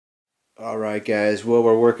Alright guys, well,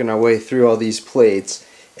 we're working our way through all these plates,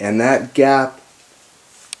 and that gap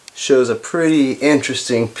shows a pretty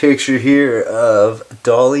interesting picture here of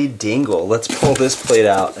Dolly Dingle. Let's pull this plate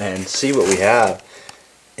out and see what we have.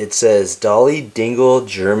 It says Dolly Dingle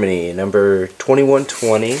Germany, number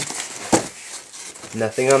 2120.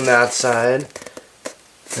 Nothing on that side.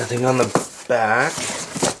 Nothing on the back.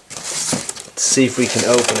 Let's see if we can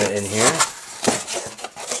open it in here.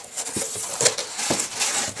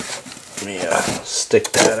 Let me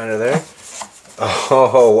stick that under there.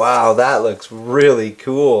 Oh wow, that looks really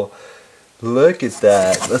cool. Look at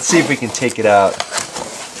that. Let's see if we can take it out.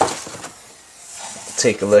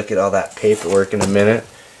 Take a look at all that paperwork in a minute.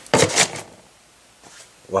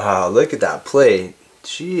 Wow, look at that plate.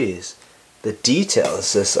 Jeez, the detail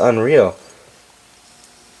is just unreal.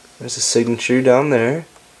 There's a signature down there.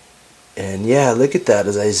 And yeah, look at that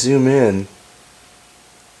as I zoom in.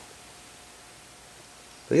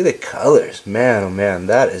 Look at the colors. Man, oh man,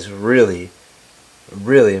 that is really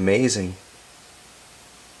amazing.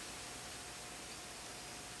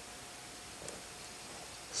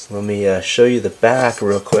 So let me show you the back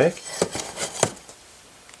real quick.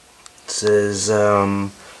 It says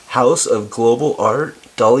House of Global Art,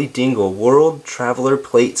 Dolly Dingle World Traveler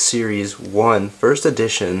Plate Series 1, First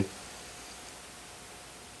Edition.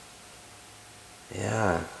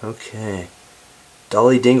 Yeah, okay.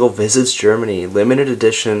 Dolly Dingle Visits Germany, limited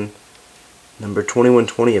edition, number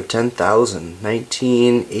 2120 of 10,000,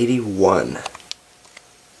 1981.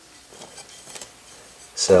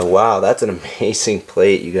 So wow, that's an amazing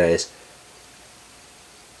plate, you guys.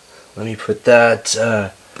 Let me put that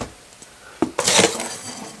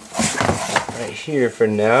right here for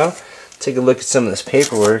now. Take a look at some of this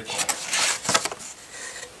paperwork.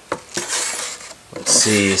 Let's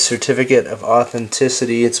see, certificate of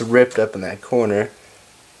authenticity. It's ripped up in that corner.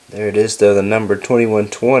 There it is though, the number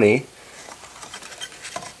 2120.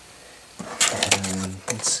 And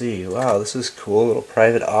let's see, wow, this is cool. A little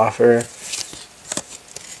private offer.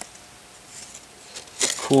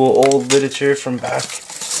 Cool old literature from back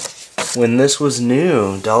when this was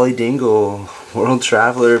new. Dolly Dingle World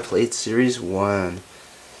Traveler Plate Series 1.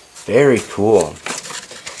 Very cool.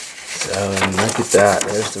 So look at that.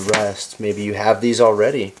 There's the rest. Maybe you have these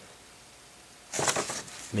already.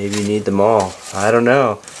 Maybe you need them all. I don't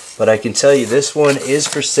know. But I can tell you this one is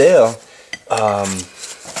for sale.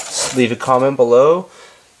 Leave a comment below.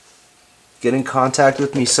 Get in contact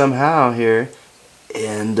with me somehow here.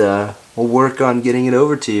 And we'll work on getting it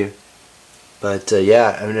over to you. But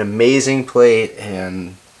yeah, an amazing plate,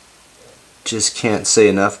 and just can't say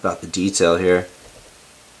enough about the detail here.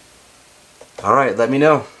 Alright, let me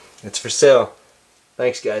know. It's for sale.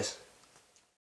 Thanks guys.